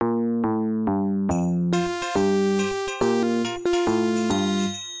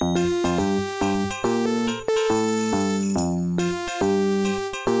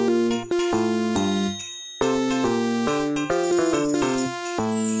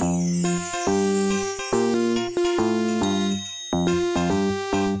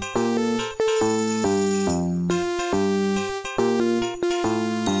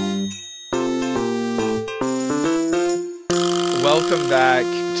welcome back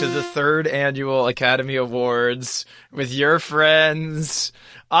to the third annual Academy Awards with your friends,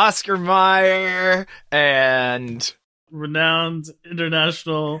 Oscar Mayer and renowned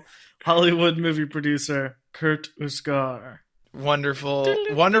international Hollywood movie producer, Kurt Uskar. Wonderful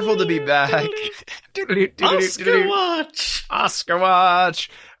to be back. Oscar Watch! Oscar Watch!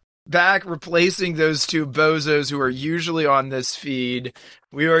 Back replacing those two bozos who are usually on this feed.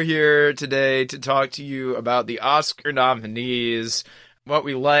 We are here today to talk to you about the Oscar nominees, what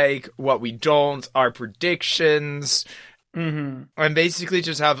we like, what we don't, our predictions, and basically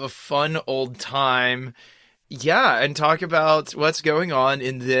just have a fun old time. Yeah, and talk about what's going on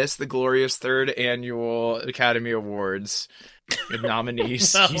in the glorious third annual Academy Awards nominee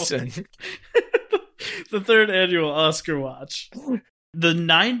season. The third annual Oscar Watch. The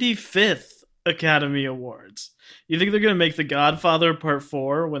 95th Academy Awards. You think they're going to make The Godfather Part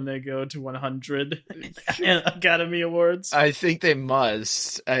 4 when they go to 100 Academy Awards? I think they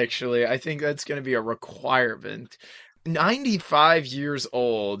must, actually. I think that's going to be a requirement. 95 years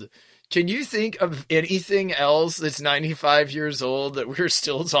old. Can you think of anything else that's 95 years old that we're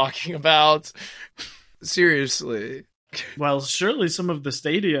still talking about? Seriously. Well, surely some of the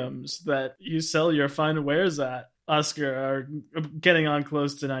stadiums that you sell your fine wares at, Oscar, are getting on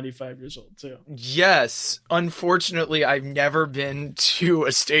close to 95 years old, too. Yes. Unfortunately, I've never been to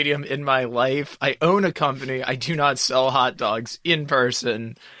a stadium in my life. I own a company. I do not sell hot dogs in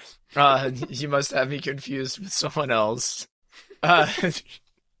person. You must have me confused with someone else.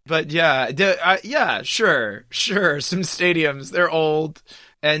 But yeah, sure. Some stadiums, they're old.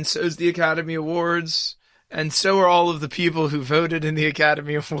 And so is the Academy Awards. And so are all of the people who voted in the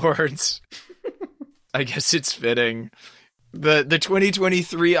Academy Awards. I guess it's fitting. The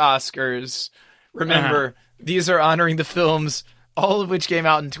 2023 Oscars, remember, these are honoring the films, all of which came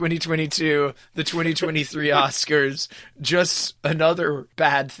out in 2022, the 2023 Oscars. Just another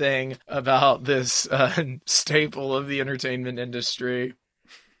bad thing about this staple of the entertainment industry.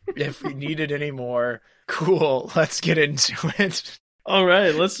 If we need it anymore, cool, let's get into it. All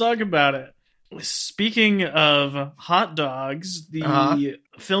right, let's talk about it. Speaking of hot dogs, the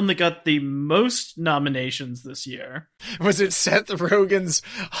film that got the most nominations this year. Was it Seth Rogen's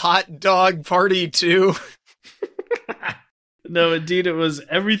Hot Dog Party 2? No, indeed, it was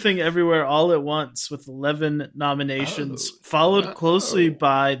Everything Everywhere All at Once with 11 nominations, followed closely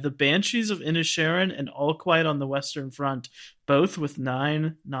by The Banshees of Inisherin and All Quiet on the Western Front, both with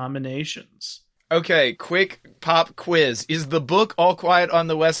 9 nominations. Okay, quick pop quiz. Is the book All Quiet on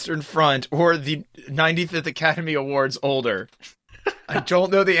the Western Front or the 95th Academy Awards older? I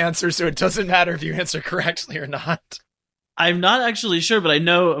don't know the answer, so it doesn't matter if you answer correctly or not. I'm not actually sure, but I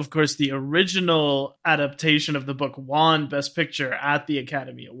know, of course, the original adaptation of the book won Best Picture at the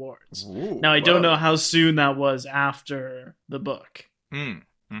Academy Awards. Now, I don't know how soon that was after the book. We're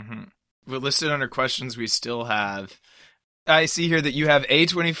listed under questions we still have. I see here that you have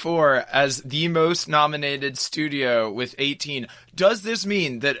A24 as the most nominated studio with 18. Does this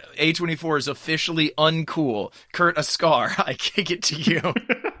mean that A24 is officially uncool? Kurt Uskar, I kick it to you.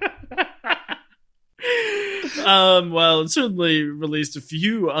 Well, it certainly released a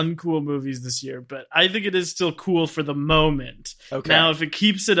few uncool movies this year, but I think it is still cool for the moment. Okay. Now, if it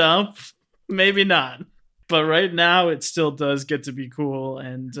keeps it up, maybe not. But right now, it still does get to be cool,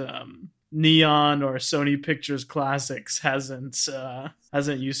 and Neon or Sony Pictures Classics hasn't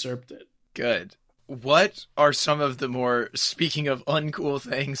usurped it. Good. What are some of the more, speaking of uncool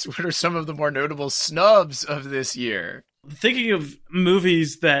things, what are some of the more notable snubs of this year? Thinking of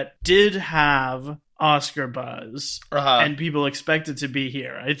movies that did have Oscar buzz and people expected to be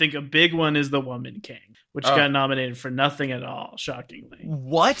here, I think a big one is The Woman King, which got nominated for nothing at all, shockingly.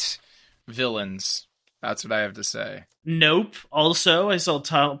 What? Villains. That's what I have to say. Nope. Also, I saw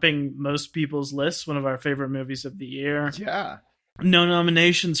topping most people's lists, one of our favorite movies of the year. Yeah. No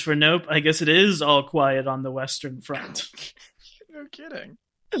nominations for Nope. I guess it is All Quiet on the Western Front. No kidding.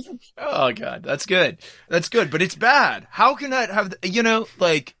 Oh, God. That's good. That's good, but it's bad. How can that have...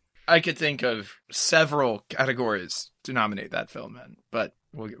 I could think of several categories to nominate that film in, but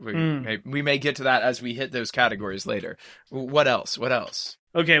we may get to that as we hit those categories later. What else?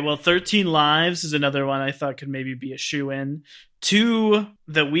 Okay, well, 13 Lives is another one I thought could maybe be a shoo-in. 2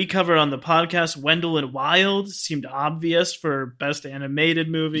 that we covered on the podcast, Wendell and Wild, seemed obvious for Best Animated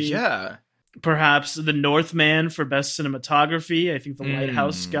Movie. Yeah. Perhaps The Northman for Best Cinematography. I think The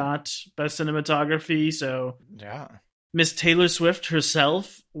Lighthouse got Best Cinematography, so... Yeah. Miss Taylor Swift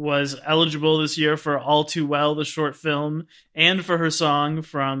herself was eligible this year for All Too Well, the short film, and for her song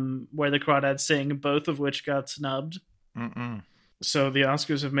from Where the Crawdads Sing, both of which got snubbed. So the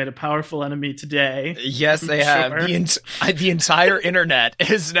Oscars have made a powerful enemy today. Yes, they have. The entire internet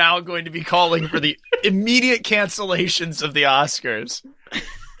is now going to be calling for the immediate cancellations of the Oscars.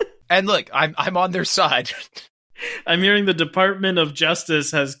 And look, I'm on their side. I'm hearing the Department of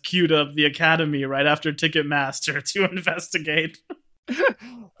Justice has queued up the Academy right after Ticketmaster to investigate.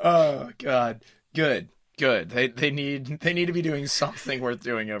 Oh God, good. They need to be doing something worth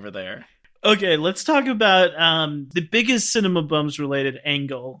doing over there. Okay, let's talk about the biggest Cinema Bums related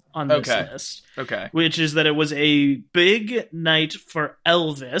angle on this list. Okay, which is that it was a big night for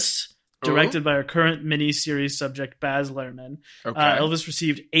Elvis, directed by our current miniseries subject Baz Luhrmann. Okay. Elvis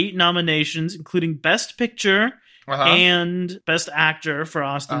received 8 nominations, including Best Picture and Best Actor for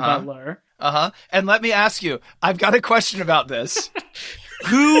Austin Butler. And let me ask you, I've got a question about this.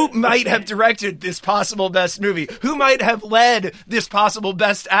 Who might have directed this possible best movie? Who might have led this possible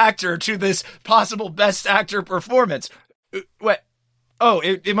best actor to this possible best actor performance? What? Oh,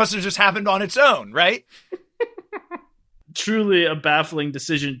 it must have just happened on its own, right? Truly a baffling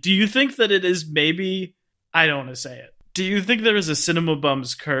decision. Do you think that it is maybe... I don't want to say it. Do you think there is a Cinema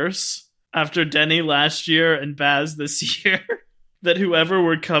Bums curse after Denny last year and Baz this year? That whoever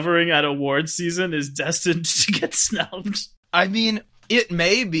we're covering at awards season is destined to get snubbed? I mean... It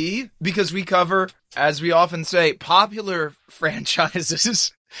may be, because we cover, as we often say, popular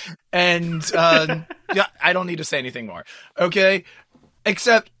franchises. And yeah, I don't need to say anything more. Okay?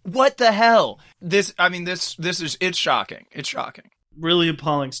 Except, what the hell? It's shocking. It's shocking. Really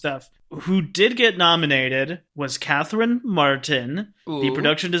appalling stuff. Who did get nominated was Catherine Martin, the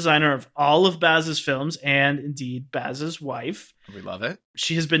production designer of all of Baz's films, and indeed Baz's wife. We love it.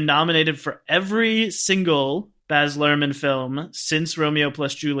 She has been nominated for every single Baz Luhrmann film since Romeo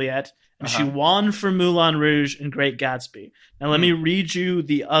plus Juliet, and she won for Moulin Rouge and Great Gatsby. Now let me read you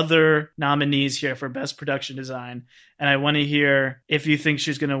the other nominees here for Best Production Design, and I want to hear if you think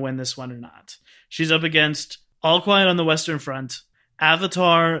she's going to win this one or not. She's up against All Quiet on the Western Front,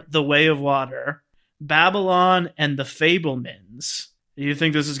 Avatar, The Way of Water, Babylon, and The Fabelmans. Do you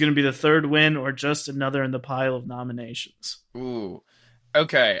think this is going to be the third win or just another in the pile of nominations? Ooh.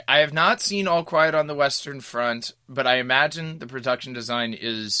 Okay, I have not seen All Quiet on the Western Front, but I imagine the production design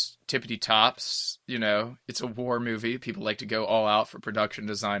is tippity tops. You know, it's a war movie. People like to go all out for production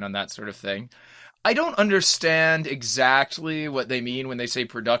design on that sort of thing. I don't understand exactly what they mean when they say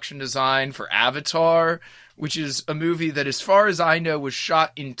production design for Avatar, which is a movie that, as far as I know, was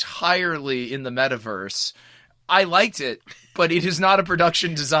shot entirely in the metaverse. I liked it, but it is not a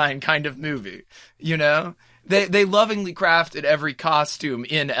production design kind of movie, you know? They lovingly crafted every costume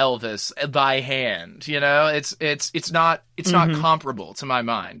in Elvis by hand, you know? It's not comparable to my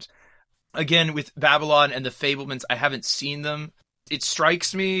mind. Again, with Babylon and The Fabelmans, I haven't seen them. It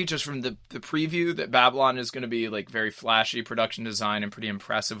strikes me just from the preview that Babylon is going to be like very flashy production design and pretty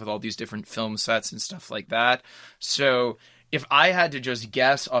impressive with all these different film sets and stuff like that. So if I had to just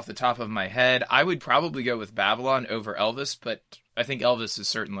guess off the top of my head, I would probably go with Babylon over Elvis, but I think Elvis is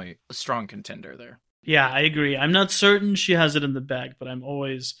certainly a strong contender there. Yeah, I agree. I'm not certain she has it in the bag, but I'm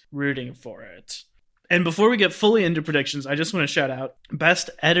always rooting for it. And before we get fully into predictions, I just want to shout out Best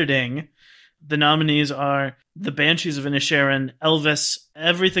Editing. The nominees are The Banshees of Inisherin, Elvis,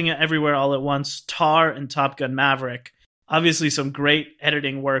 Everything Everywhere All at Once, Tar, and Top Gun Maverick. Obviously some great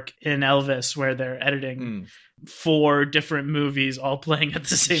editing work in Elvis where they're editing 4 different movies all playing at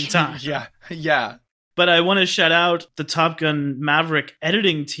the same time. Yeah. But I want to shout out the Top Gun Maverick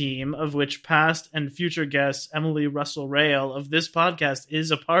editing team, of which past and future guest Emily Russell Rail of this podcast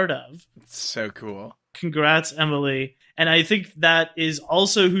is a part of. It's so cool. Congrats, Emily. And I think that is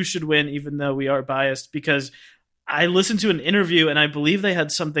also who should win, even though we are biased, because I listened to an interview and I believe they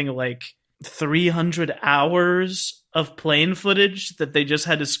had something like 300 hours of plane footage that they just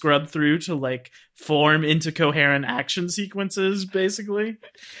had to scrub through to like form into coherent action sequences, basically.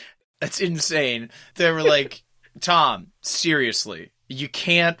 That's insane. They were like, Tom, seriously, you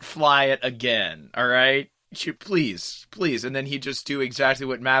can't fly it again, all right? Please. And then he'd just do exactly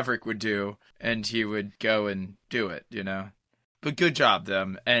what Maverick would do, and he would go and do it, you know? But good job,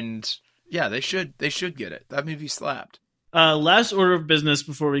 them. And yeah, they should get it. That movie slapped. Last order of business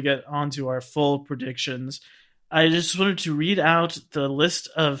before we get on to our full predictions. I just wanted to read out the list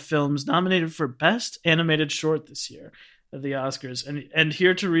of films nominated for Best Animated Short this year of the Oscars. And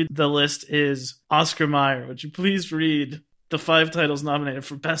here to read the list is Oscar Mayer. Would you please read the 5 titles nominated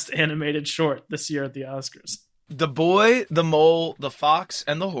for Best Animated Short this year at the Oscars? The Boy, the Mole, the Fox,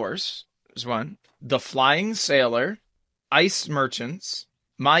 and the Horse is one. The Flying Sailor, Ice Merchants,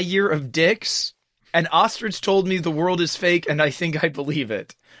 My Year of Dicks, and Ostrich Told Me the World is Fake and I Think I Believe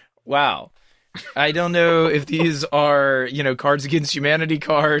It. Wow. I don't know if these are, Cards Against Humanity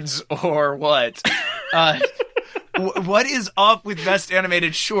cards or what. What is up with Best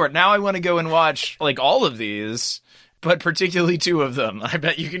Animated Short? Now I want to go and watch, all of these, but particularly two of them. I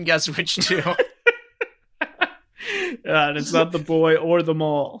bet you can guess which two. And it's not The Boy or The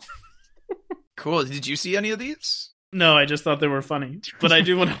Mole. Cool. Did you see any of these? No, I just thought they were funny, but I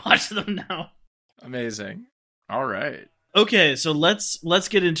do want to watch them now. Amazing. All right. Okay, so let's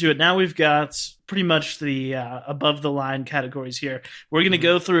get into it. Now we've got pretty much the above the line categories here. We're going to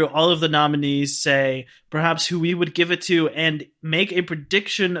go through all of the nominees, say perhaps who we would give it to, and make a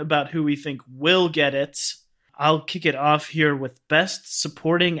prediction about who we think will get it. I'll kick it off here with Best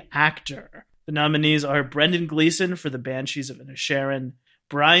Supporting Actor. The nominees are Brendan Gleeson for The Banshees of Inisherin,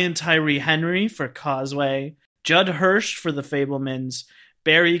 Brian Tyree Henry for Causeway, Judd Hirsch for The Fabelmans,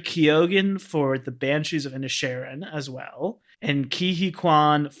 Barry Keoghan for The Banshees of Inisherin as well, and Ke Huy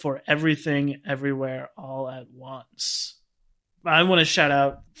Quan for Everything Everywhere All at Once. I want to shout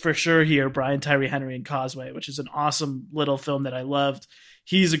out for sure here Brian Tyree Henry in Causeway, which is an awesome little film that I loved.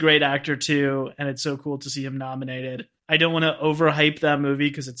 He's a great actor too, and it's so cool to see him nominated. I don't want to overhype that movie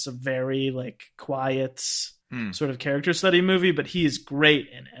because it's a very quiet sort of character study movie, but he is great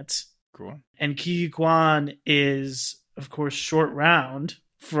in it. Cool. And Ke Huy Quan is, of course, Short Round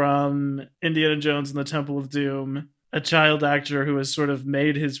from Indiana Jones and the Temple of Doom, a child actor who has sort of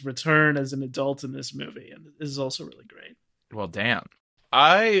made his return as an adult in this movie, and is also really great. Well, damn.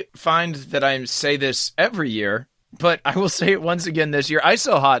 I find that I say this every year, but I will say it once again this year. I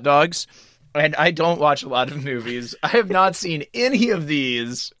sell hot dogs, and I don't watch a lot of movies. I have not seen any of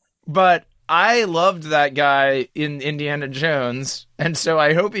these, but I loved that guy in Indiana Jones, and so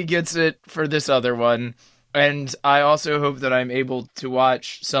I hope he gets it for this other one. And I also hope that I'm able to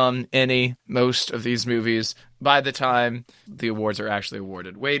watch most of these movies by the time the awards are actually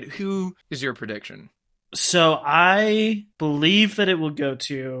awarded. Wade, who is your prediction? So I believe that it will go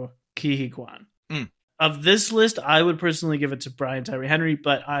to Ke Huy Quan. Of this list, I would personally give it to Brian Tyree Henry,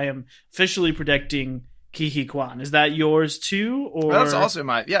 but I am officially predicting Ke Huy Quan. Is that yours too? Or that's also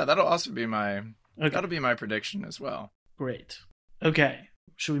that'll also be that'll be my prediction as well. Great. Okay.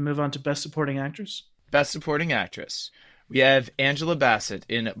 Should we move on to Best Supporting Actress? Best Supporting Actress. We have Angela Bassett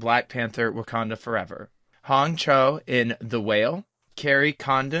in Black Panther: Wakanda Forever, Hong Cho in The Whale, Carrie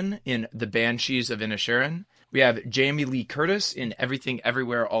Condon in The Banshees of Inisherin. We have Jamie Lee Curtis in Everything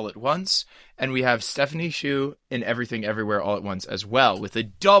Everywhere All at Once, and we have Stephanie Hsu in Everything Everywhere All at Once as well, with a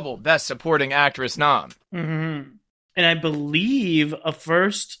double Best Supporting Actress nom. Mm-hmm. And I believe a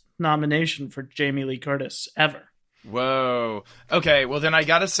first nomination for Jamie Lee Curtis ever. Whoa. Okay, well then I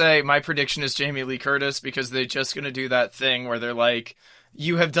gotta say my prediction is Jamie Lee Curtis, because they're just gonna do that thing where they're like,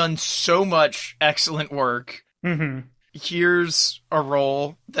 you have done so much excellent work. Mm-hmm. Here's a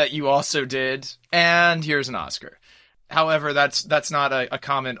role that you also did, and here's an Oscar. However, that's not a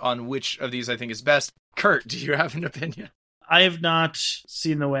comment on which of these I think is best. Kurt, do you have an opinion? I have not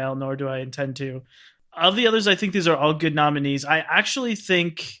seen The Whale, nor do I intend to. Of the others, I think these are all good nominees. I actually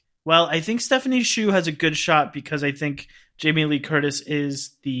think Stephanie Hsu has a good shot, because I think Jamie Lee Curtis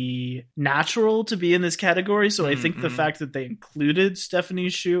is the natural to be in this category. So I think the fact that they included Stephanie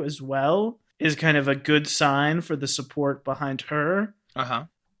Hsu as well is kind of a good sign for the support behind her. Uh-huh.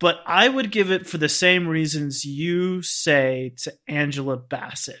 But I would give it, for the same reasons you say, to Angela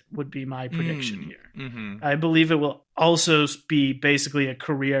Bassett would be my prediction here. Mm-hmm. I believe it will also be basically a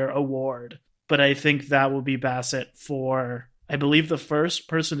career award, but I think that will be Bassett for, I believe, the first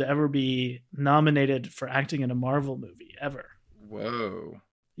person to ever be nominated for acting in a Marvel movie ever. Whoa.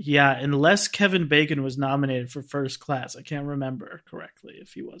 Yeah, unless Kevin Bacon was nominated for First Class. I can't remember correctly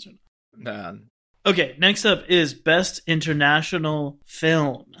if he was or not. Man. Okay, next up is Best International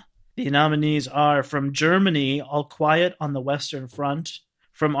Film. The nominees are from Germany, All Quiet on the Western Front.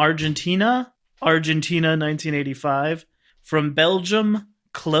 From Argentina, 1985. From Belgium,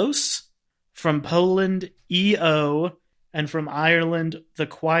 Close. From Poland, EO. And from Ireland, The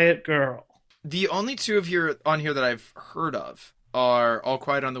Quiet Girl. The only two on here that I've heard of are All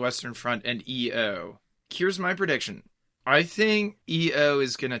Quiet on the Western Front and EO. Here's my prediction. I think EO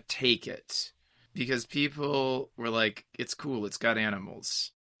is going to take it, because people were like, it's cool, it's got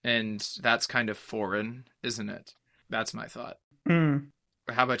animals. And that's kind of foreign, isn't it? That's my thought. How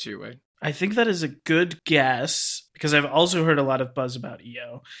about you, Wade? I think that is a good guess, because I've also heard a lot of buzz about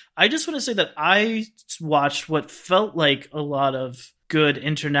EO. I just want to say that I watched what felt like a lot of good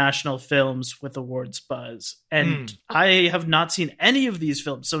international films with awards buzz, and I have not seen any of these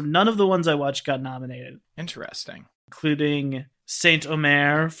films, so none of the ones I watched got nominated. Interesting. Including Saint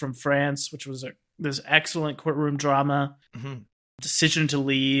Omer from France, which was this excellent courtroom drama. Mm-hmm. Decision to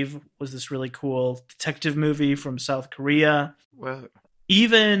Leave was this really cool detective movie from South Korea. Whoa.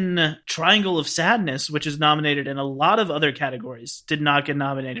 Even Triangle of Sadness, which is nominated in a lot of other categories, did not get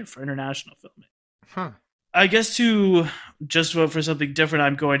nominated for international filming. Huh. I guess to just vote for something different,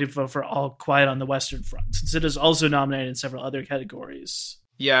 I'm going to vote for All Quiet on the Western Front, since it is also nominated in several other categories.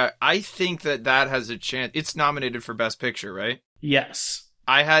 Yeah, I think that has a chance. It's nominated for Best Picture, right? Yes.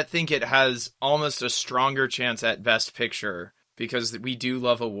 I think it has almost a stronger chance at Best Picture because we do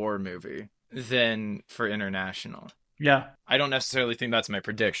love a war movie than for international. Yeah. I don't necessarily think that's my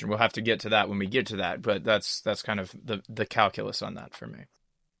prediction. We'll have to get to that when we get to that, but that's kind of the calculus on that for me.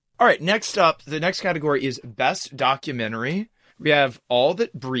 All right, next up, the next category is Best Documentary. We have All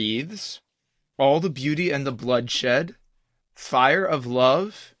That Breathes, All the Beauty and the Bloodshed, Fire of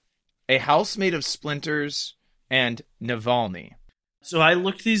Love, A House Made of Splinters, and Navalny. So I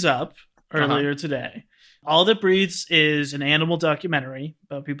looked these up earlier today. All That Breathes is an animal documentary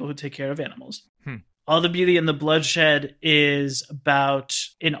about people who take care of animals. All the Beauty and the Bloodshed is about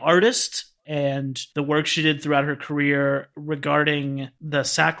an artist and the work she did throughout her career regarding the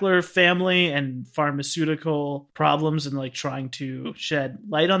Sackler family and pharmaceutical problems and like trying to shed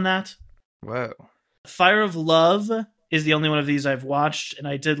light on that. Whoa. Fire of Love is the only one of these I've watched, and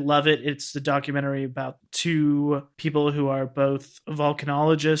I did love it. It's the documentary about two people who are both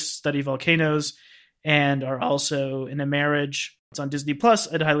volcanologists, study volcanoes, and are also in a marriage. It's on Disney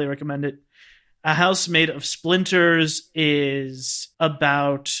Plus. I'd highly recommend it. A House Made of Splinters is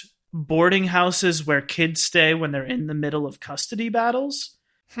about boarding houses where kids stay when they're in the middle of custody battles.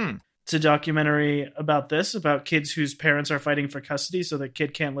 It's a documentary about this, about kids whose parents are fighting for custody, so the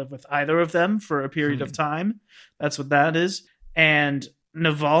kid can't live with either of them for a period of time. That's what that is. And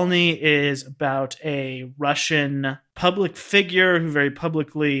Navalny is about a Russian public figure who very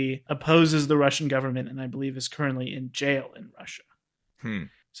publicly opposes the Russian government and I believe is currently in jail in Russia.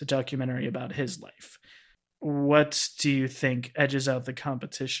 It's a documentary about his life. What do you think edges out the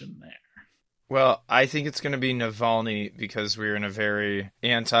competition there? Well, I think it's going to be Navalny because we're in a very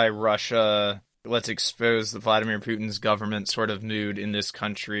anti-Russia, let's expose the Vladimir Putin's government sort of mood in this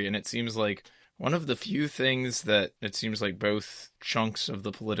country. And it seems like one of the few things that it seems like both chunks of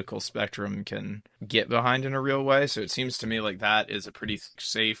the political spectrum can get behind in a real way. So it seems to me like that is a pretty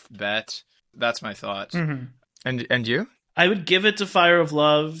safe bet. That's my thought. And you? I would give it to Fire of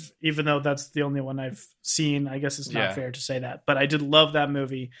Love, even though that's the only one I've seen. I guess it's not fair to say that, but I did love that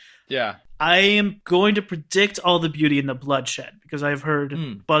movie. Yeah. I am going to predict All the Beauty and the Bloodshed because I've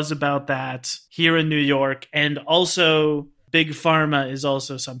heard buzz about that here in New York. And also, Big Pharma is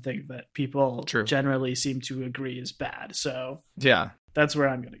also something that people generally seem to agree is bad. So yeah, that's where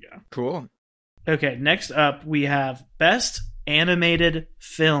I'm going to go. Cool. Okay, next up, we have Best Animated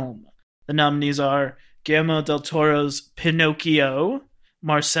Film. The nominees are Guillermo del Toro's Pinocchio,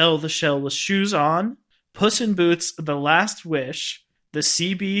 Marcel the Shell with Shoes On, Puss in Boots' The Last Wish, The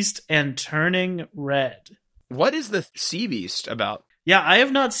Sea Beast, and Turning Red. What is The Sea Beast about? Yeah, I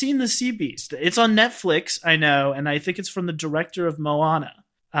have not seen The Sea Beast. It's on Netflix, I know, and I think it's from the director of Moana,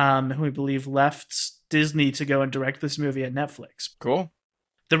 who I believe left Disney to go and direct this movie at Netflix. Cool.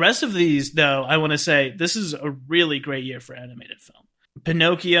 The rest of these, though, I want to say, this is a really great year for animated film.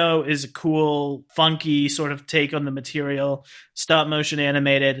 Pinocchio is a cool, funky sort of take on the material, stop motion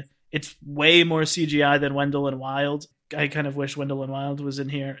animated. It's way more CGI than Wendell and Wild. I kind of wish Wendell and Wild was in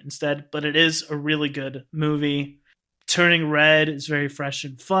here instead, but it is a really good movie. Turning Red is very fresh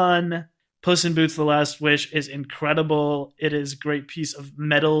and fun. Puss in Boots: The Last Wish is incredible. It is a great piece of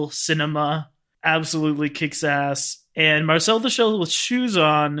metal cinema. Absolutely kicks ass. And Marcel the Shell with Shoes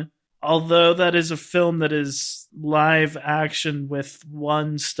On, although that is a film that is live action with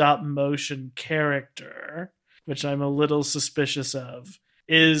one stop motion character, which I'm a little suspicious of,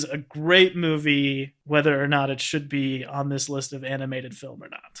 is a great movie, whether or not it should be on this list of animated film or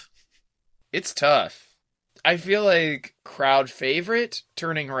not. It's tough. I feel like crowd favorite,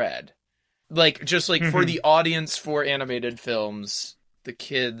 Turning Red. Like, just like for the audience for animated films, the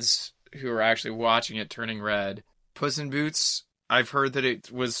kids who are actually watching it, Turning Red. Puss in Boots, I've heard that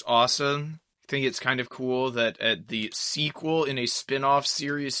it was awesome. I think it's kind of cool that the sequel in a spin-off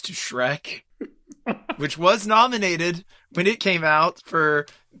series to Shrek, which was nominated when it came out for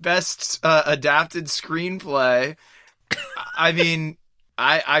Best Adapted Screenplay. I mean,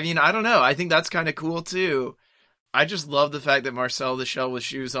 I don't know. I think that's kind of cool too. I just love the fact that Marcel the Shell with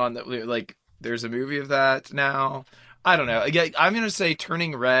Shoes On, that like there's a movie of that now. I don't know. Again, I'm going to say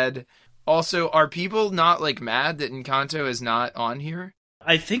Turning Red. Also, are people not like mad that Encanto is not on here?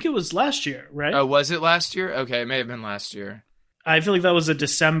 I think it was last year, right? Oh, was it last year? Okay, it may have been last year. I feel like that was a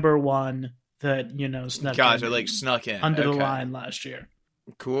December one that, snuck snuck in under the line last year.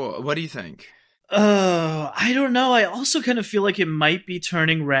 Cool. What do you think? Oh, I don't know. I also kind of feel like it might be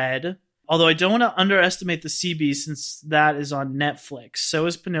Turning Red. Although I don't want to underestimate the CB since that is on Netflix. So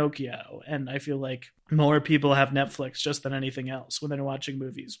is Pinocchio. And I feel like more people have Netflix just than anything else when they're watching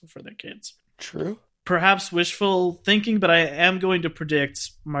movies for their kids. True. Perhaps wishful thinking, but I am going to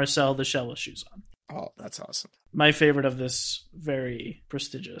predict Marcel the Shell with Shoes On. Oh, that's awesome. My favorite of this very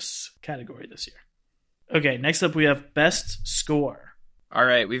prestigious category this year. Okay, next up we have Best Score. All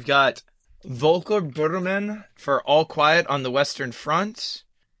right, we've got Volker Berman for All Quiet on the Western Front.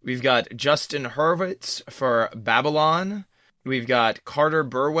 We've got Justin Hurwitz for Babylon. We've got Carter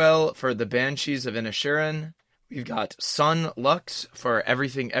Burwell for The Banshees of Inisherin. We've got Sun Lux for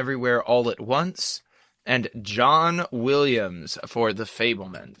Everything Everywhere All at Once. And John Williams for The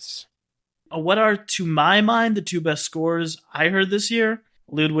Fabelmans. What are, to my mind, the two best scores I heard this year?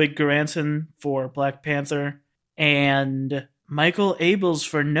 Ludwig Göransson for Black Panther and Michael Abels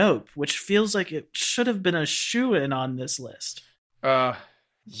for Nope, which feels like it should have been a shoo-in on this list.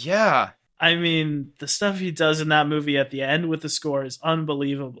 Yeah. I mean, the stuff he does in that movie at the end with the score is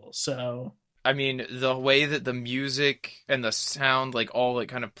unbelievable, so... I mean, the way that the music and the sound, all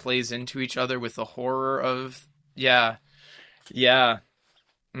kind of plays into each other with the horror of... Yeah.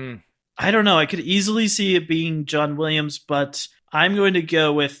 I don't know. I could easily see it being John Williams, but I'm going to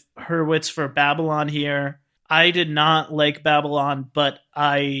go with Hurwitz for Babylon here. I did not like Babylon, but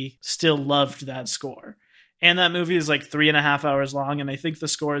I still loved that score. And that movie is 3.5 hours long, and I think the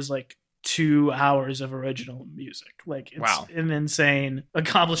score is 2 hours of original music. It's an insane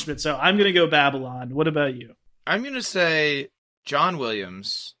accomplishment. So I'm going to go Babylon. What about you? I'm going to say John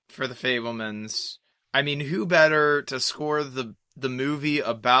Williams for The Fabelmans. I mean, who better to score the movie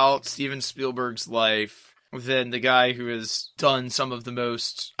about Steven Spielberg's life than the guy who has done some of the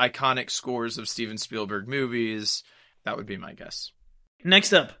most iconic scores of Steven Spielberg movies? That would be my guess.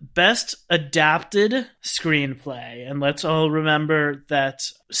 Next up, Best Adapted Screenplay. And let's all remember that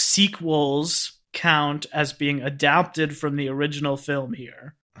sequels count as being adapted from the original film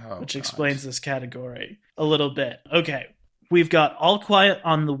here, which explains this category a little bit. Okay, we've got All Quiet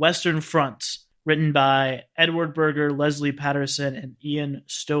on the Western Front, written by Edward Berger, Leslie Patterson, and Ian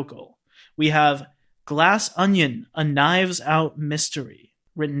Stokell. We have Glass Onion, A Knives Out Mystery,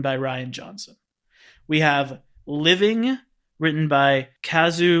 written by Rian Johnson. We have Living, written by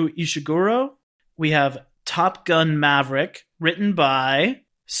Kazu Ishiguro. We have Top Gun Maverick, written by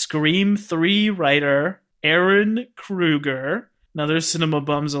Scream 3 writer Aaron Kruger, another Cinema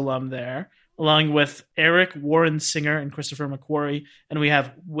Bums alum there, along with Eric Warren Singer and Christopher McQuarrie. And we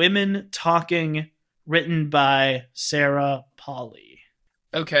have Women Talking, written by Sarah Polley.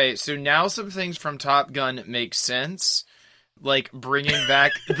 Okay, so now some things from Top Gun make sense. Bringing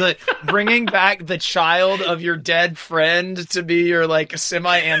back the child of your dead friend to be your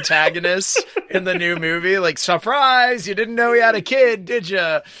semi-antagonist in the new movie. Surprise! You didn't know he had a kid, did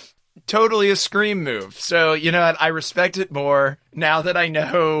you? Totally a Scream move. So, you know what? I respect it more now that I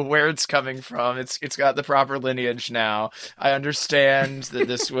know where it's coming from. It's got the proper lineage now. I understand that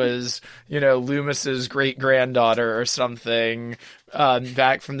this was, Loomis's great-granddaughter or something,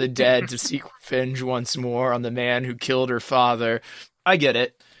 back from the dead to seek revenge once more on the man who killed her father. I get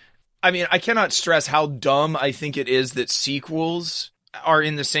it. I mean, I cannot stress how dumb I think it is that sequels are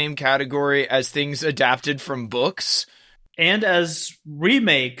in the same category as things adapted from books. And as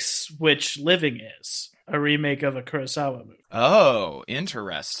remakes, which Living is a remake of a Kurosawa movie. Oh,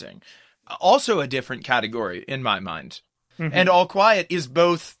 interesting. Also a different category in my mind. Mm-hmm. And All Quiet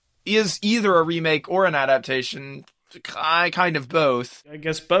is either a remake or an adaptation. Kind of both. I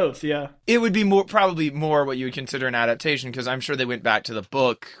guess both, yeah. It would be probably more what you would consider an adaptation, because I'm sure they went back to the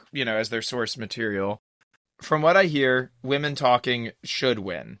book, as their source material. From what I hear, Women Talking should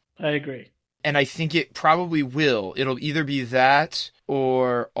win. I agree. And I think it probably will. It'll either be that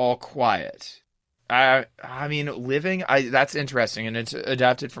or All Quiet. I mean, Living, that's interesting. And it's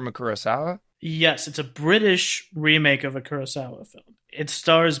adapted from a Kurosawa? Yes, it's a British remake of a Kurosawa film. It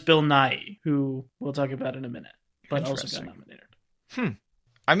stars Bill Nighy, who we'll talk about in a minute, but also got nominated.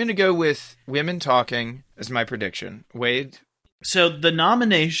 I'm going to go with Women Talking as my prediction. Wade? So the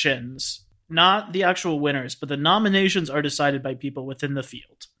nominations, not the actual winners, but the nominations are decided by people within the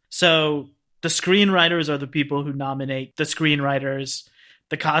field. So the screenwriters are the people who nominate the screenwriters.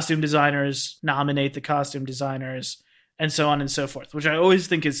 The costume designers nominate the costume designers, and so on and so forth, which I always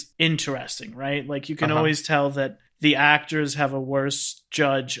think is interesting, right? You can always tell that the actors have a worse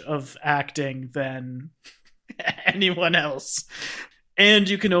judge of acting than anyone else. And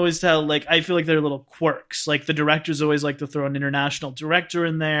you can always tell, I feel like there are little quirks. The directors always like to throw an international director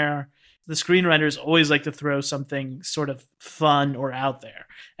in there. the screenwriters always like to throw something sort of fun or out there.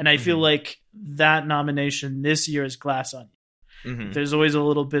 And I feel like that nomination this year is Glass Onion. There's always a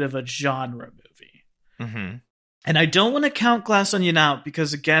little bit of a genre movie. And I don't want to count Glass Onion out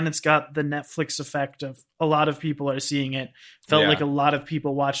because, again, it's got the Netflix effect of a lot of people are seeing it. Felt like a lot of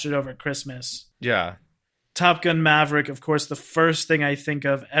people watched it over Christmas. Yeah. Top Gun Maverick, of course, the first thing I think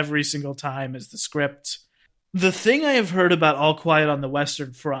of every single time is the script. The thing I have heard about All Quiet on the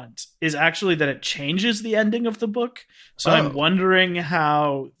Western Front is actually that it changes the ending of the book. So I'm wondering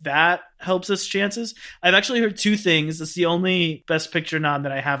how that helps its chances. I've actually heard two things. It's the only Best Picture nod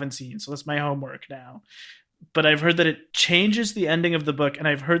that I haven't seen, so that's my homework now. But I've heard that it changes the ending of the book, and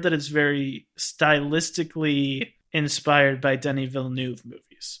I've heard that it's very stylistically inspired by Denis Villeneuve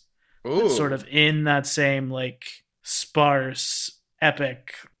movies. Ooh. It's sort of in that same, like, sparse,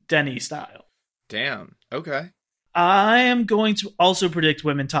 epic Denis style. Damn. Okay. I am going to also predict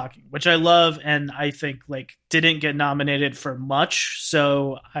Women Talking, which I love, and I think, like, didn't get nominated for much,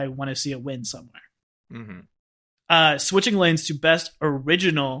 so I want to see it win somewhere. Switching lanes to Best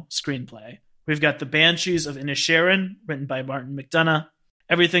Original Screenplay. We've got The Banshees of Inisherin, written by Martin McDonagh.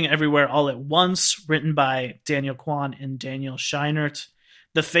 Everything Everywhere All at Once, written by Daniel Kwan and Daniel Scheinert.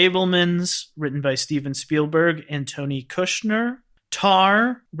 The Fabelmans, written by Steven Spielberg and Tony Kushner.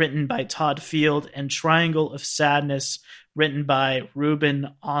 Tar, written by Todd Field. And Triangle of Sadness, written by Ruben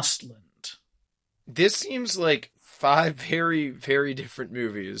Ostlund. This seems like 5 very, very different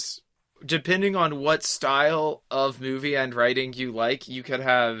movies. Depending on what style of movie and writing you like, you could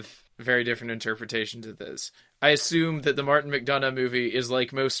have very different interpretations of this. I assume that the Martin McDonagh movie is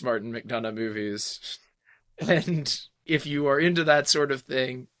like most Martin McDonagh movies. And if you are into that sort of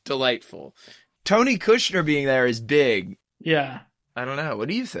thing, delightful. Tony Kushner being there is big. Yeah. I don't know. What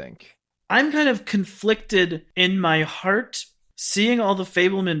do you think? I'm kind of conflicted in my heart. Seeing all the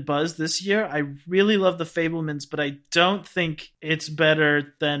Fabelman buzz this year, I really love the Fabelmans, but I don't think it's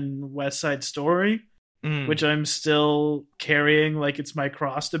better than West Side Story, which I'm still carrying like it's my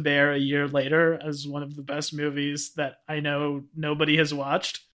cross to bear a year later as one of the best movies that I know nobody has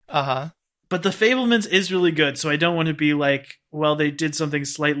watched. But the Fabelmans is really good, so I don't want to be like, well, they did something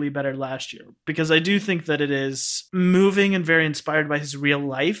slightly better last year. Because I do think that it is moving and very inspired by his real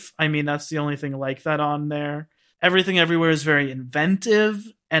life. I mean, that's the only thing like that on there. Everything Everywhere is very inventive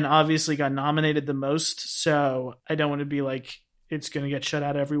and obviously got nominated the most, so I don't want to be like, it's going to get shut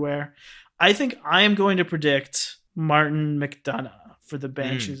out everywhere. I think I am going to predict Martin McDonagh for The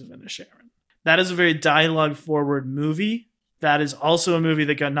Banshees of Inisherin. That is a very dialogue-forward movie. That is also a movie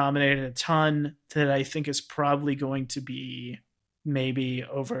that got nominated a ton that I think is probably going to be maybe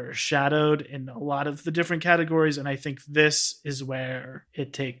overshadowed in a lot of the different categories, and I think this is where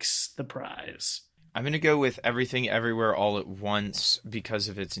it takes the prize. I'm going to go with Everything Everywhere All at Once because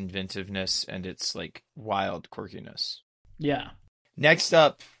of its inventiveness and its like wild quirkiness. Yeah. Next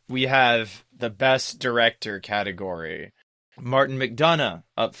up, we have the Best Director category. Martin McDonagh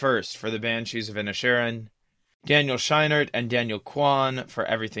up first for The Banshees of Inisherin. Daniel Scheinert and Daniel Kwan for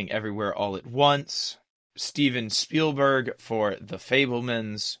Everything Everywhere All at Once. Steven Spielberg for The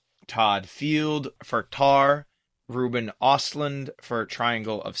Fabelmans. Todd Field for Tar. Ruben Ostlund for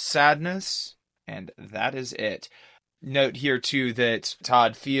Triangle of Sadness. And that is it. Note here, too, that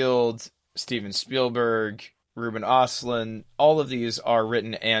Todd Field, Steven Spielberg, Ruben Ostlund, all of these are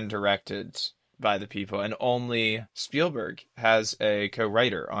written and directed by the people, and only Spielberg has a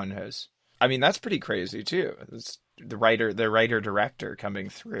co-writer on his. I mean, that's pretty crazy, too. It's the writer-director coming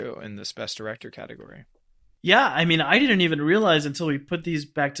through in this Best Director category. Yeah, I mean, I didn't even realize until we put these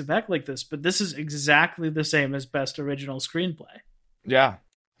back-to-back like this, but this is exactly the same as Best Original Screenplay. Yeah.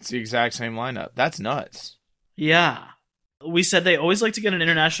 It's the exact same lineup. That's nuts. Yeah. We said they always like to get an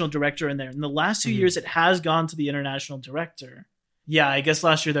international director in there. In the last 2 years, it has gone to the international director. Yeah, I guess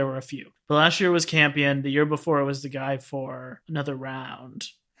last year there were a few. But last year was Campion. The year before it was the guy for Another Round.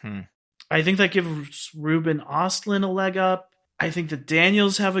 I think that gives Ruben Ostlund a leg up. I think the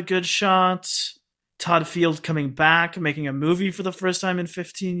Daniels have a good shot. Todd Field coming back, making a movie for the first time in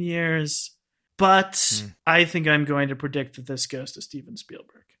 15 years. But I think I'm going to predict that this goes to Steven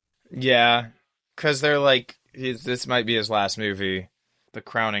Spielberg. Yeah, because they're like, this might be his last movie, the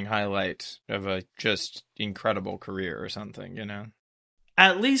crowning highlight of a just incredible career or something, you know?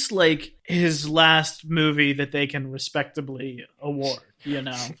 At least, like, his last movie that they can respectably award, you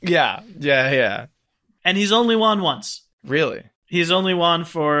know? Yeah. And he's only won once. Really? He's only won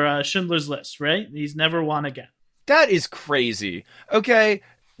for Schindler's List, right? He's never won again. That is crazy. Okay,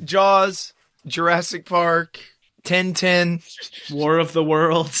 Jaws, Jurassic Park, 10-10. War of the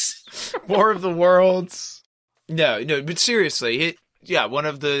Worlds. War of the Worlds. No, but seriously, Yeah, one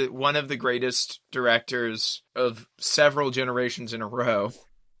of the greatest directors of several generations in a row.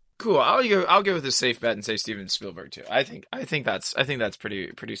 Cool. I'll go with a safe bet and say Steven Spielberg too. I think that's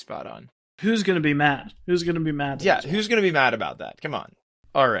pretty spot on. Who's going to be mad? Who's going to be mad? Yeah, who's going to be mad about that? Come on.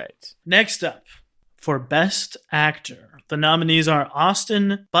 All right. Next up, for Best Actor, the nominees are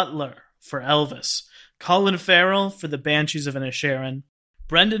Austin Butler for Elvis, Colin Farrell for The Banshees of Inisherin,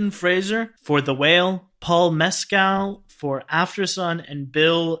 Brendan Fraser for The Whale, Paul Mescal for Aftersun, and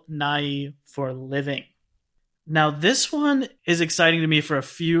Bill Nighy for Living. Now, this one is exciting to me for a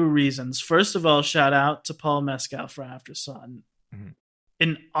few reasons. First of all, shout out to Paul Mescal for Aftersun. Mm-hmm.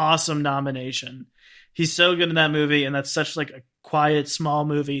 An awesome nomination. He's so good in that movie, and that's such like a quiet, small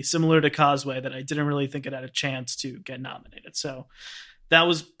movie, similar to Causeway, that I didn't really think it had a chance to get nominated. So that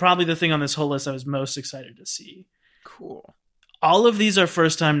was probably the thing on this whole list I was most excited to see. Cool. All of these are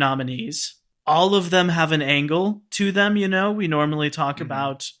first-time nominees. All of them have an angle to them, you know? We normally talk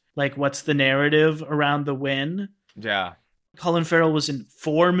about, like, what's the narrative around the win. Yeah. Colin Farrell was in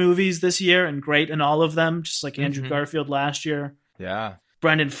 4 movies this year and great in all of them, just like Andrew Garfield last year. Yeah.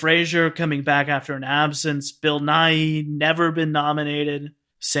 Brendan Fraser coming back after an absence. Bill Nighy, never been nominated.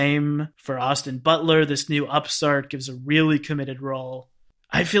 Same for Austin Butler. This new upstart gives a really committed role.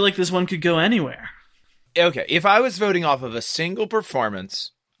 I feel like this one could go anywhere. Okay, if I was voting off of a single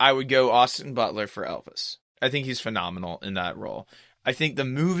performance, I would go Austin Butler for Elvis. I think he's phenomenal in that role. I think the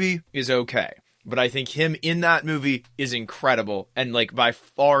movie is okay, but I think him in that movie is incredible and, like, by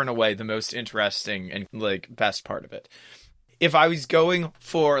far and away the most interesting and, like, best part of it. If I was going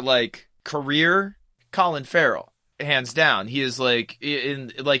for, like, career, Colin Farrell, hands down. He is, like,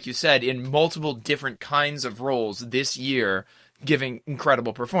 like you said, in multiple different kinds of roles this year, giving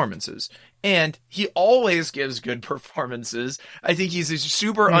incredible performances. And he always gives good performances. I think he's a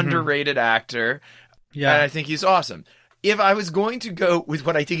super underrated actor. Yeah. And I think he's awesome. If I was going to go with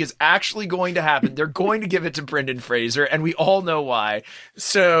what I think is actually going to happen, they're going to give it to Brendan Fraser, and we all know why.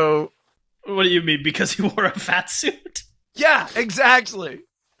 So... What do you mean? Because he wore a fat suit? Yeah, exactly.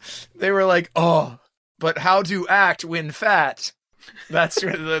 They were like, oh, but how to act when fat? That's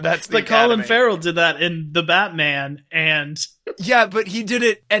the like Colin Farrell did that in The Batman, and yeah, but he did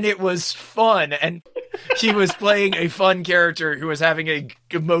it and it was fun, and he was playing a fun character who was having a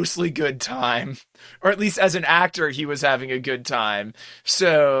mostly good time, or at least as an actor he was having a good time.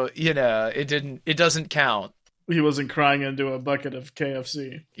 So, you know, it doesn't count. He wasn't crying into a bucket of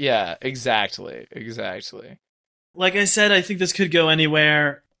KFC. Yeah, exactly. Like I said, I think this could go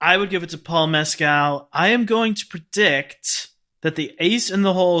anywhere. I would give it to Paul Mescal. I am going to predict that the ace in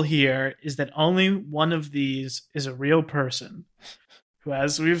the hole here is that only one of these is a real person who,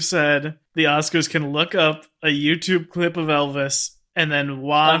 as we've said, the Oscars can look up a YouTube clip of Elvis and then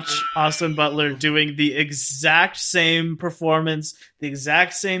watch Austin Butler doing the exact same performance, the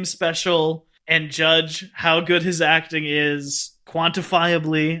exact same special, and judge how good his acting is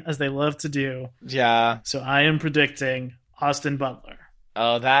quantifiably, as they love to do. Yeah. So I am predicting Austin Butler.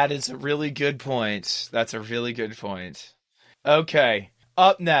 Oh, that is a really good point. That's a really good point. Okay,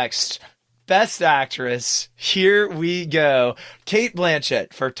 up next, Best Actress. Here we go. Cate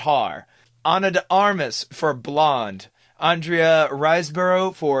Blanchett for Tar, Ana de Armas for Blonde, Andrea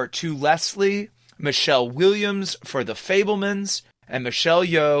Riseborough for To Leslie, Michelle Williams for The Fabelmans, and Michelle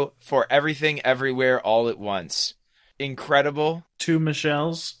Yeoh for Everything Everywhere All at Once. Incredible. 2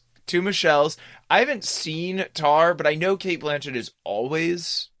 Michelles. 2 Michelles. I haven't seen Tar, but I know Cate Blanchett is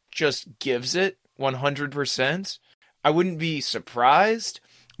always just gives it 100%. I wouldn't be surprised,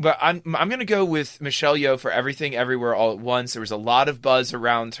 but I'm going to go with Michelle Yeoh for Everything Everywhere All at Once. There was a lot of buzz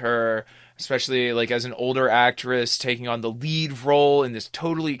around her, especially like as an older actress taking on the lead role in this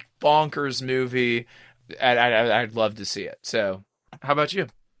totally bonkers movie. I'd love to see it. So, how about you?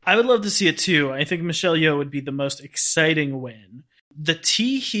 I would love to see it too. I think Michelle Yeoh would be the most exciting win. The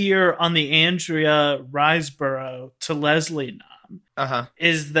T here on the Andrea Riseborough to Leslie nom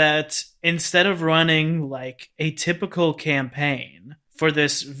is that instead of running like a typical campaign for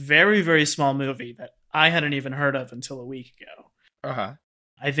this very, very small movie that I hadn't even heard of until a week ago,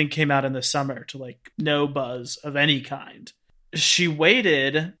 I think came out in the summer to like no buzz of any kind, she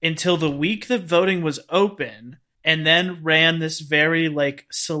waited until the week that voting was open and then ran this very like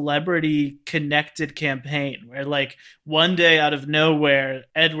celebrity connected campaign where like one day out of nowhere,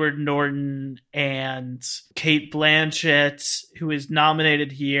 Edward Norton and Cate Blanchett, who is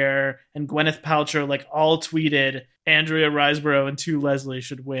nominated here, and Gwyneth Paltrow like all tweeted Andrea Riseborough and To Leslie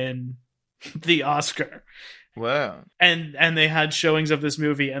should win the Oscar. Wow. And they had showings of this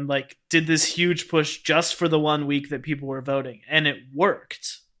movie and like did this huge push just for the 1 week that people were voting, and it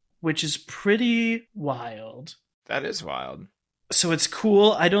worked, which is pretty wild. That is wild. So it's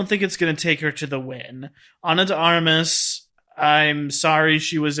cool. I don't think it's going to take her to the win. Ana de Armas, I'm sorry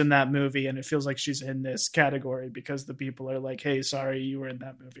she was in that movie, and it feels like she's in this category because the people are like, hey, sorry you were in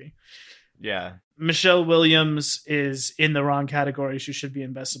that movie. Yeah. Michelle Williams is in the wrong category. She should be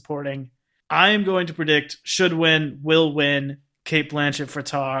in Best Supporting. I am going to predict should win, will win, Cate Blanchett for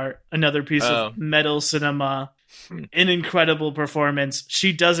Tar, another piece of metal cinema, an incredible performance.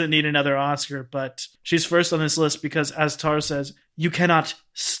 She doesn't need another Oscar, but she's first on this list because, as Tar says, you cannot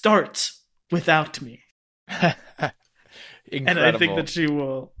start without me. And I think that she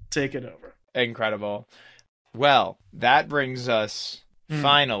will take it over. Incredible. Well, that brings us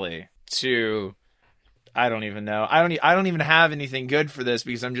finally to, I don't even know. I don't even have anything good for this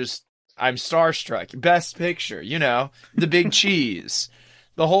because I'm starstruck. Best Picture, the big cheese,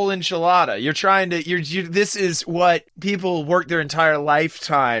 the whole enchilada. This is what people work their entire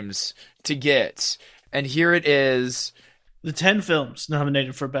lifetimes to get. And here it is. The 10 films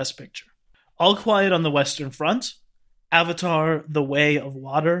nominated for Best Picture. All Quiet on the Western Front, Avatar: The Way of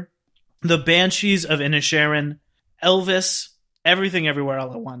Water, The Banshees of Inisherin, Elvis, Everything Everywhere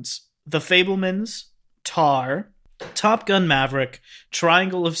All at Once, The Fabelmans, Tar, Top Gun Maverick,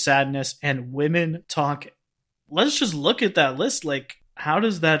 Triangle of Sadness, and Women Talking. Let's just look at that list. Like, how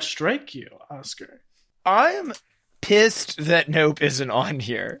does that strike you, Oscar? I'm pissed that Nope isn't on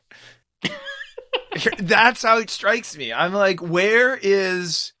here. That's how it strikes me. I'm like, where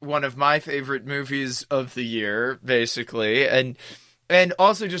is one of my favorite movies of the year, basically? And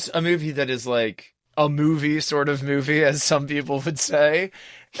also just a movie that is like a movie sort of movie, as some people would say.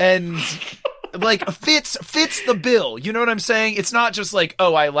 And like fits the bill. You know what I'm saying? It's not just like,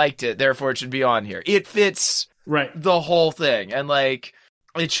 oh, I liked it, therefore it should be on here. It fits the whole thing. And like,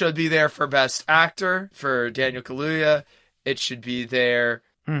 it should be there for Best Actor for Daniel Kaluuya. It should be there.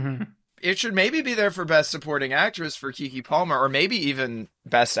 Mm-hmm. It should maybe be there for Best Supporting Actress for Keke Palmer, or maybe even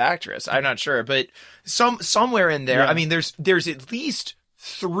Best Actress. I'm not sure, but somewhere in there. Yeah. I mean, there's at least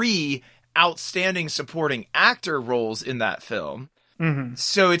 3 outstanding supporting actor roles in that film. Mm-hmm.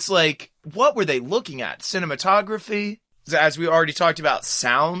 So it's like, what were they looking at? Cinematography, as we already talked about,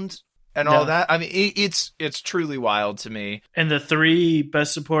 sound and all that. I mean, it's truly wild to me. And the 3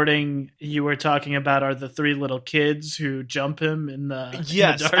 Best Supporting you were talking about are the 3 little kids who jump him in the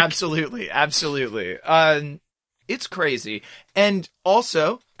dark. Absolutely. It's crazy. And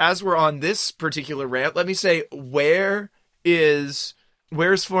also, as we're on this particular rant, let me say, where's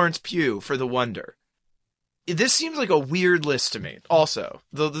Florence Pugh for The Wonder? This seems like a weird list to me. Also,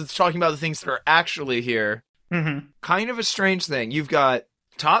 talking about the things that are actually here, kind of a strange thing. You've got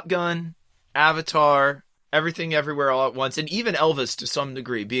Top Gun, Avatar, Everything Everywhere All at Once, and even Elvis to some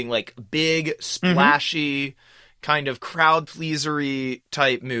degree being like big, splashy, kind of crowd-pleasery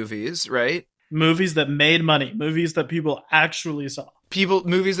type movies, right? Movies that made money. Movies that people actually saw.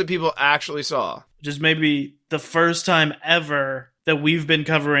 Movies that people actually saw. Which is maybe the first time ever that we've been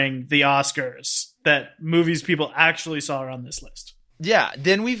covering the Oscars that movies people actually saw are on this list. Yeah,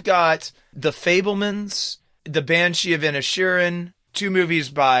 then we've got The Fabelmans, The Banshee of Inisherin, 2 movies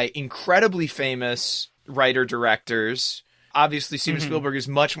by incredibly famous writer-directors. Obviously, Steven Spielberg is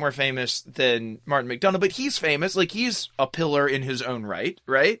much more famous than Martin McDonagh, but he's famous. Like, he's a pillar in his own right?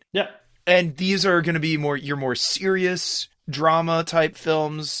 Yeah. And these are going to be your more serious drama-type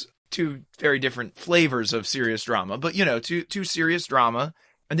films. 2 very different flavors of serious drama, but, two serious drama.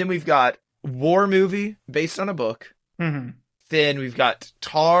 And then we've got war movie based on a book. Mm-hmm. Then we've got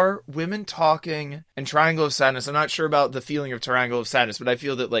Tar, Women Talking, and Triangle of Sadness. I'm not sure about the feeling of Triangle of Sadness, but I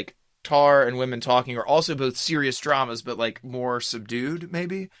feel that like Tar and Women Talking are also both serious dramas, but like more subdued,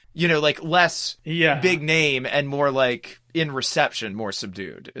 maybe. Like less big name and more like in reception, more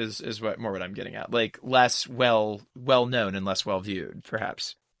subdued is what I'm getting at. Like less well known and less well viewed,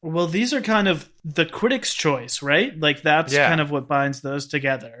 perhaps. Well, these are kind of the critics' choice, right? Like that's kind of what binds those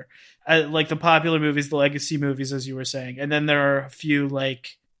together. Like the popular movies, the legacy movies, as you were saying, and then there are a few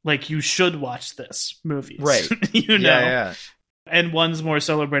like you should watch this movies, right? Yeah. And one's more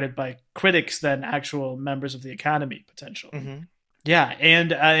celebrated by critics than actual members of the Academy, potentially. Mm-hmm. Yeah,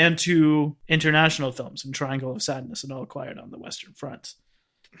 and 2 international films in Triangle of Sadness and All Quiet on the Western Front.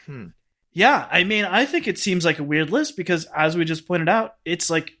 Yeah, I mean, I think it seems like a weird list because, as we just pointed out, it's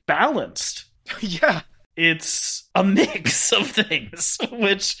like balanced. Yeah. It's a mix of things,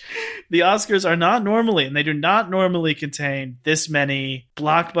 which the Oscars are not normally, and they do not normally contain this many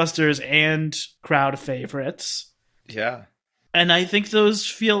blockbusters and crowd favorites. Yeah. And I think those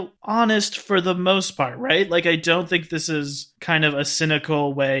feel honest for the most part, right? Like, I don't think this is kind of a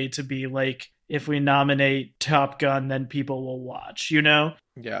cynical way to be like, if we nominate Top Gun, then people will watch,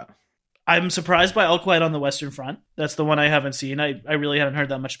 Yeah. I'm surprised by All Quiet on the Western Front. That's the one I haven't seen. I really haven't heard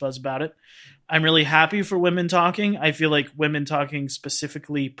that much buzz about it. I'm really happy for Women Talking. I feel like Women Talking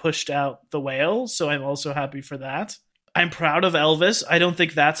specifically pushed out The Whale, so I'm also happy for that. I'm proud of Elvis. I don't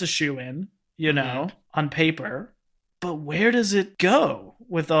think that's a shoo-in, on paper. But where does it go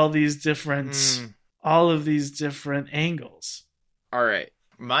with all of these different angles? All right.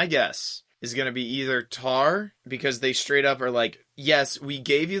 My guess is going to be either Tar, because they straight up are like, yes, we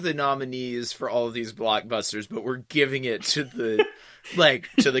gave you the nominees for all of these blockbusters, but we're giving it to the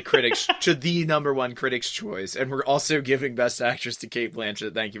to the critics, to the number one critics' choice, and we're also giving Best Actress to Cate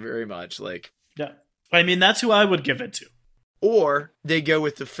Blanchett. Thank you very much. Yeah, I mean, that's who I would give it to. Or they go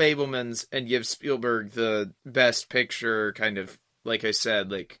with the Fabelmans and give Spielberg the Best Picture kind of, like I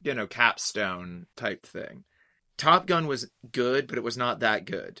said, capstone type thing. Top Gun was good, but it was not that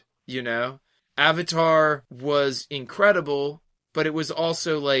good. Avatar was incredible, but it was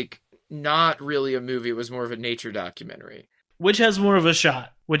also not really a movie. It was more of a nature documentary. Which has more of a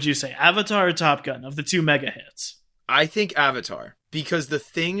shot, would you say? Avatar or Top Gun of the two mega hits? I think Avatar, because the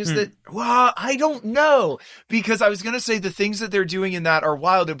things I don't know, because I was going to say the things that they're doing in that are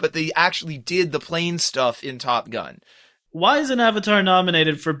wilder, but they actually did the plane stuff in Top Gun. Why isn't Avatar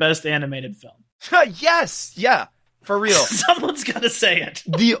nominated for Best Animated Film? Yes, yeah. For real. Someone's got to say it.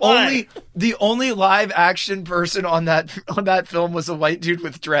 The only live action person on that film was a white dude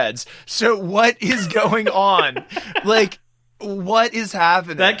with dreads. So what is going on? What is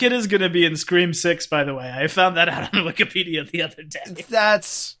happening? That kid is going to be in Scream 6, by the way. I found that out on Wikipedia the other day.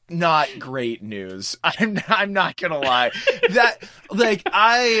 That's not great news. I'm not going to lie.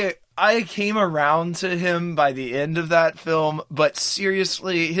 I came around to him by the end of that film, but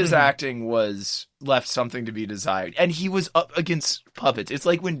seriously, his acting was left something to be desired. And he was up against puppets. It's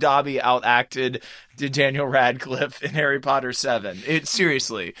like when Dobby outacted Daniel Radcliffe in Harry Potter 7.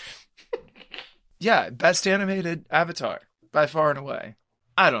 Seriously. Yeah, Best Animated Avatar, by far and away.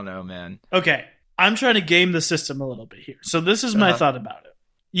 I don't know, man. Okay, I'm trying to game the system a little bit here. So this is my thought about it.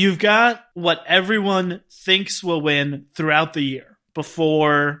 You've got what everyone thinks will win throughout the year,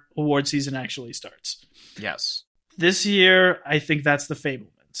 before award season actually starts. Yes. This year, I think that's the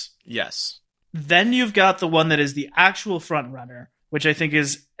Fabelmans. Yes. Then you've got the one that is the actual front runner, which I think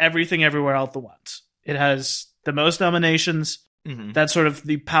is Everything Everywhere All at Once. It has the most nominations. Mm-hmm. That's sort of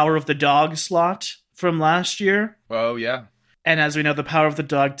the Power of the Dog slot from last year. Oh, yeah. And as we know, the Power of the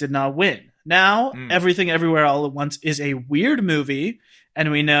Dog did not win. Now, Everything Everywhere All at Once is a weird movie,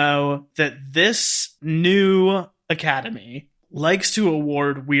 and we know that this new Academy likes to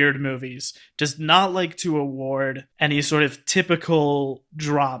award weird movies, does not like to award any sort of typical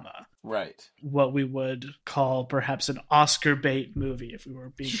drama. Right. What we would call perhaps an Oscar bait movie if we were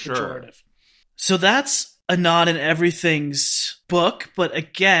being pejorative. So that's a nod in Everything's book, but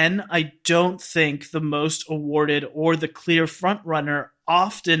again, I don't think the most awarded or the clear frontrunner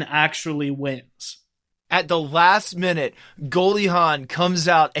often actually wins. At the last minute, Goldie Hawn comes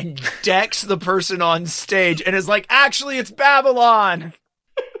out and decks the person on stage and is like, actually, it's Babylon.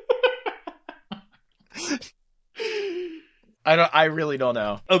 I really don't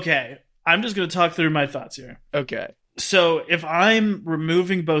know. Okay. I'm just going to talk through my thoughts here. Okay. So if I'm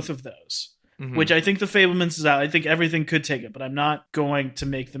removing both of those, which I think the Fabelmans is out, I think Everything could take it, but I'm not going to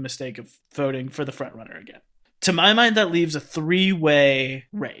make the mistake of voting for the frontrunner again. To my mind, that leaves a three-way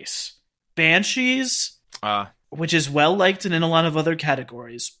race. Banshees, which is well-liked and in a lot of other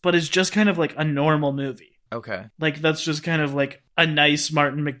categories, but is just kind of like a normal movie. Okay. That's just kind of like a nice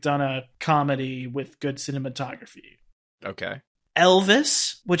Martin McDonagh comedy with good cinematography. Okay.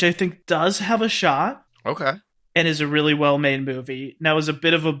 Elvis, which I think does have a shot. Okay. And is a really well-made movie. Now is a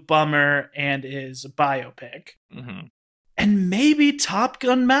bit of a bummer and is a biopic. Mm-hmm. And maybe Top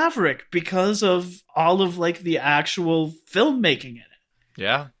Gun Maverick because of all of the actual filmmaking in it.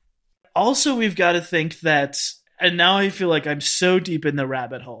 Yeah. Also, we've got to think that, and now I feel like I'm so deep in the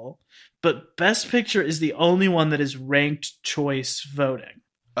rabbit hole, but Best Picture is the only one that is ranked choice voting.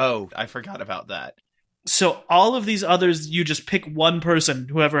 Oh, I forgot about that. So all of these others, you just pick one person,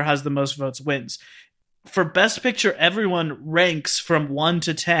 whoever has the most votes wins. For Best Picture, everyone ranks from 1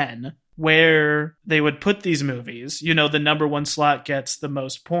 to 10 where they would put these movies. The number one slot gets the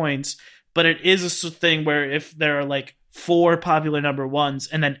most points, but it is a thing where if there are 4 popular number ones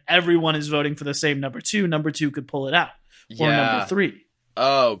and then everyone is voting for the same number two could pull it out. Or number 3.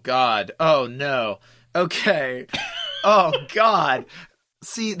 Oh, God. Oh, no. Okay. Oh, God.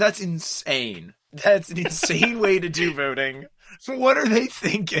 See, that's insane. That's an insane way to do voting. What are they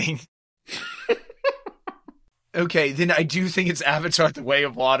thinking? Okay, then I do think it's Avatar: The Way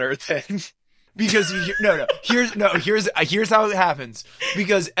of Water then. Because here's how it happens.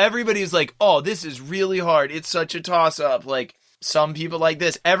 Because everybody's like, oh, this is really hard. It's such a toss-up. Like, some people like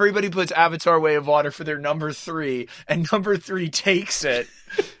this. Everybody puts Avatar Way of Water for their number 3, and number 3 takes it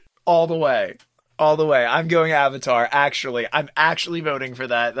all the way. All the way. I'm going Avatar, actually. I'm actually voting for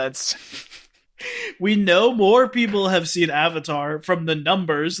that. That's... We know more people have seen Avatar from the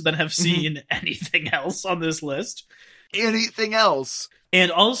numbers than have seen anything else on this list. Anything else. And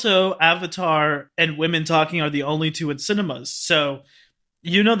also, Avatar and Women Talking are the only 2 in cinemas. So,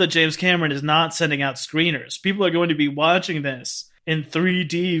 you know that James Cameron is not sending out screeners. People are going to be watching this in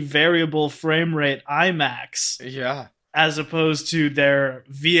 3D variable frame rate IMAX. Yeah. As opposed to their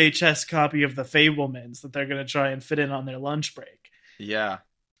VHS copy of The Fabelmans that they're going to try and fit in on their lunch break. Yeah.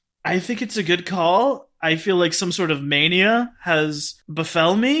 I think it's a good call. I feel like some sort of mania has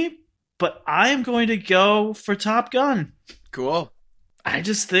befell me, but I am going to go for Top Gun. Cool. I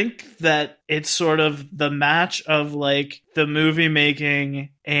just think that it's sort of the match of like the movie making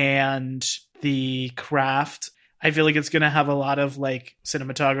and the craft. I feel like it's going to have a lot of like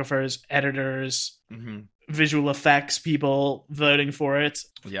cinematographers, editors, visual effects people voting for it.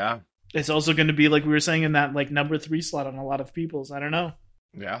 Yeah. It's also going to be, like we were saying, in that like number 3 slot on a lot of people's. I don't know.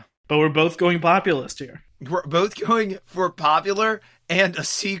 Yeah. But we're both going populist here. We're both going for popular and a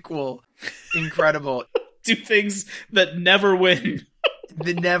sequel. Incredible. 2 things that never win.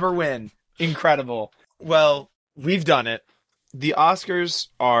 They never win. Incredible. Well, we've done it. The Oscars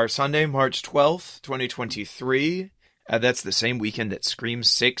are Sunday, March 12th, 2023. That's the same weekend that Scream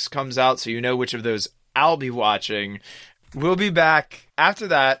 6 comes out, so you know which of those I'll be watching. We'll be back after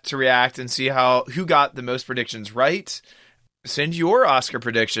that to react and see who got the most predictions right. Send your Oscar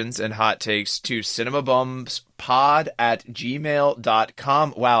predictions and hot takes to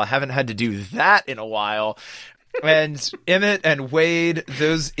cinemabumspod@gmail.com. Wow, I haven't had to do that in a while. And Emmett and Wade,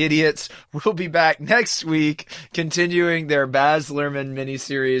 those idiots, will be back next week, continuing their Baz Luhrmann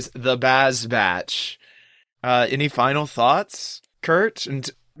miniseries, The Baz Batch. Any final thoughts, Kurt?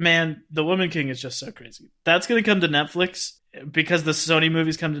 Man, The Woman King is just so crazy. That's going to come to Netflix because the Sony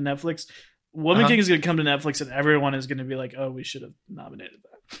movies come to Netflix. Woman King is going to come to Netflix and everyone is going to be like, oh, we should have nominated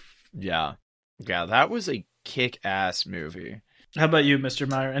that. Yeah. Yeah, that was a kick-ass movie. How about you, Mr.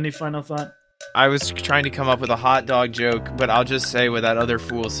 Meyer? Any final thought? I was trying to come up with a hot dog joke, but I'll just say what that other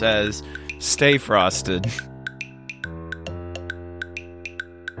fool says. Stay frosted.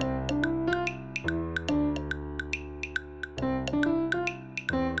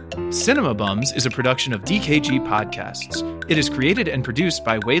 Cinema Bums is a production of DKG Podcasts. It is created and produced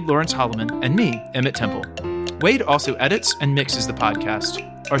by Wade Lawrence Holloman and me, Emmett Temple. Wade also edits and mixes the podcast.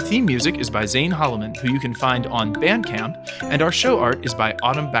 Our theme music is by Zane Holloman, who you can find on Bandcamp, and our show art is by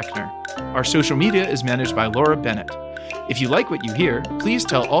Autumn Beckner. Our social media is managed by Laura Bennett. If you like what you hear, please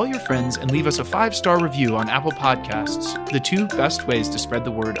tell all your friends and leave us a 5-star review on Apple Podcasts, the 2 best ways to spread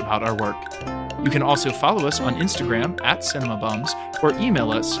the word about our work. You can also follow us on Instagram @CinemaBums or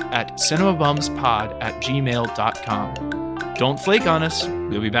email us at cinemabumspod@gmail.com. Don't flake on us.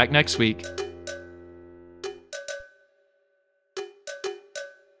 We'll be back next week.